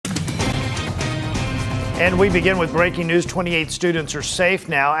And we begin with breaking news. 28 students are safe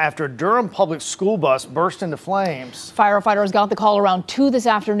now after a Durham public school bus burst into flames. Firefighters got the call around 2 this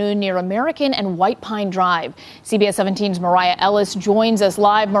afternoon near American and White Pine Drive. CBS 17's Mariah Ellis joins us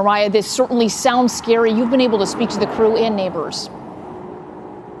live. Mariah, this certainly sounds scary. You've been able to speak to the crew and neighbors.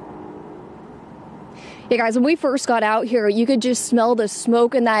 Yeah, guys, when we first got out here, you could just smell the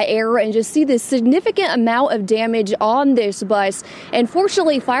smoke in that air and just see this significant amount of damage on this bus. And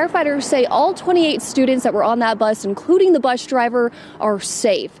fortunately, firefighters say all 28 students that were on that bus, including the bus driver, are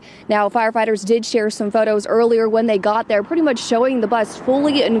safe. Now, firefighters did share some photos earlier when they got there, pretty much showing the bus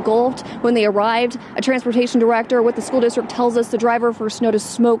fully engulfed when they arrived. A transportation director with the school district tells us the driver first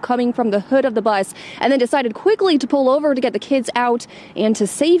noticed smoke coming from the hood of the bus and then decided quickly to pull over to get the kids out and to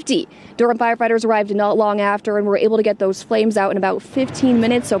safety. Durham firefighters arrived not long after and were able to get those flames out in about 15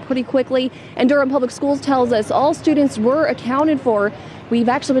 minutes, so pretty quickly. And Durham Public Schools tells us all students were accounted for. We've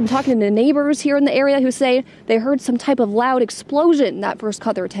actually been talking to neighbors here in the area who say they heard some type of loud explosion that first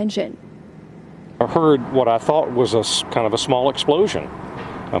caught their attention. I heard what I thought was kind of a small explosion,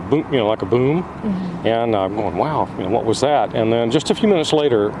 a boom, like a boom. And I'm going, wow, what was that? And then just a few minutes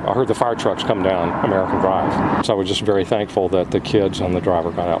later, I heard the fire trucks come down American Drive. So I was just very thankful that the kids and the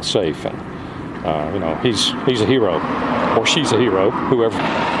driver got out safe. And he's a hero, or she's a hero, whoever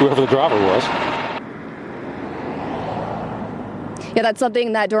the driver was. Yeah, that's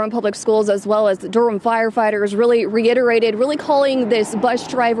something that Durham Public Schools as well as the Durham firefighters really reiterated, really calling this bus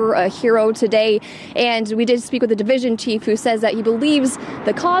driver a hero today. And we did speak with the division chief who says that he believes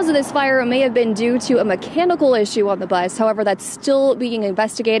the cause of this fire may have been due to a mechanical issue on the bus. However, that's still being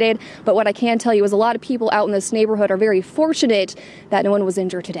investigated. But what I can tell you is a lot of people out in this neighborhood are very fortunate that no one was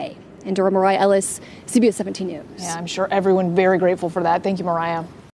injured today. In Durham, Mariah Ellis, CBS 17 News. Yeah, I'm sure everyone very grateful for that. Thank you, Mariah.